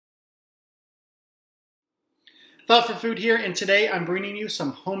Thought for Food here, and today I'm bringing you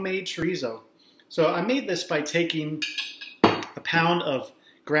some homemade chorizo. So I made this by taking a pound of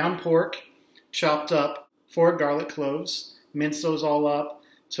ground pork, chopped up 4 garlic cloves, minced those all up,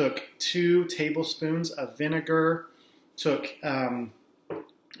 took 2 tablespoons of vinegar, took a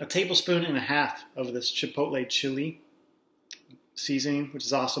tablespoon and a half of this chipotle chili seasoning, which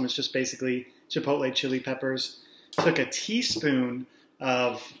is awesome. It's just basically chipotle chili peppers. Took a teaspoon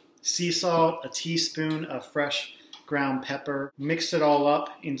of sea salt, a teaspoon of fresh ground pepper, mixed it all up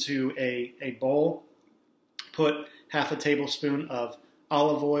into a bowl, put half a tablespoon of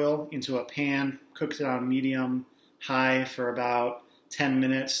olive oil into a pan, cooked it on medium high for about 10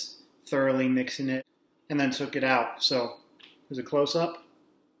 minutes, thoroughly mixing it, and then took it out. So here's a close-up.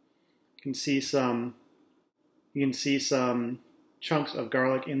 You can see some chunks of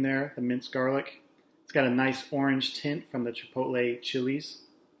garlic in there, the minced garlic. It's got a nice orange tint from the chipotle chilies.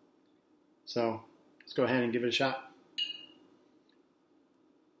 So let's go ahead and give it a shot.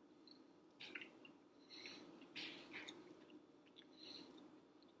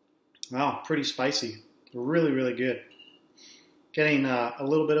 Wow, pretty spicy. Really, really good. Getting a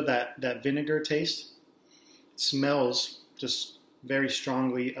little bit of that vinegar taste. It smells just very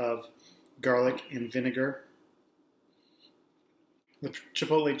strongly of garlic and vinegar. The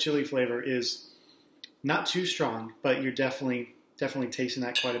chipotle chili flavor is not too strong, but you're definitely tasting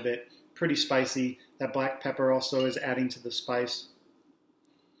that quite a bit. Pretty spicy. That black pepper also is adding to the spice.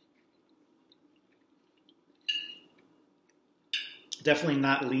 Definitely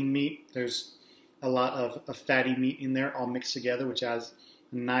not lean meat. There's a lot of fatty meat in there all mixed together, which adds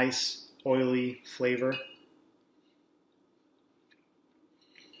a nice oily flavor.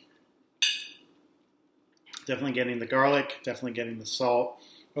 Definitely getting the garlic, definitely getting the salt.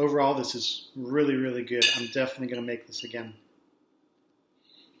 Overall, this is really, really good. I'm definitely going to make this again.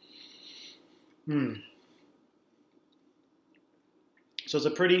 So it's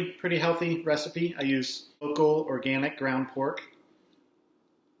a pretty healthy recipe. I use local organic ground pork.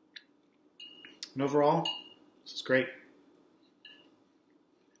 And overall, this is great.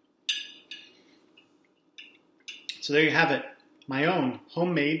 So there you have it, my own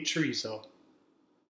homemade chorizo.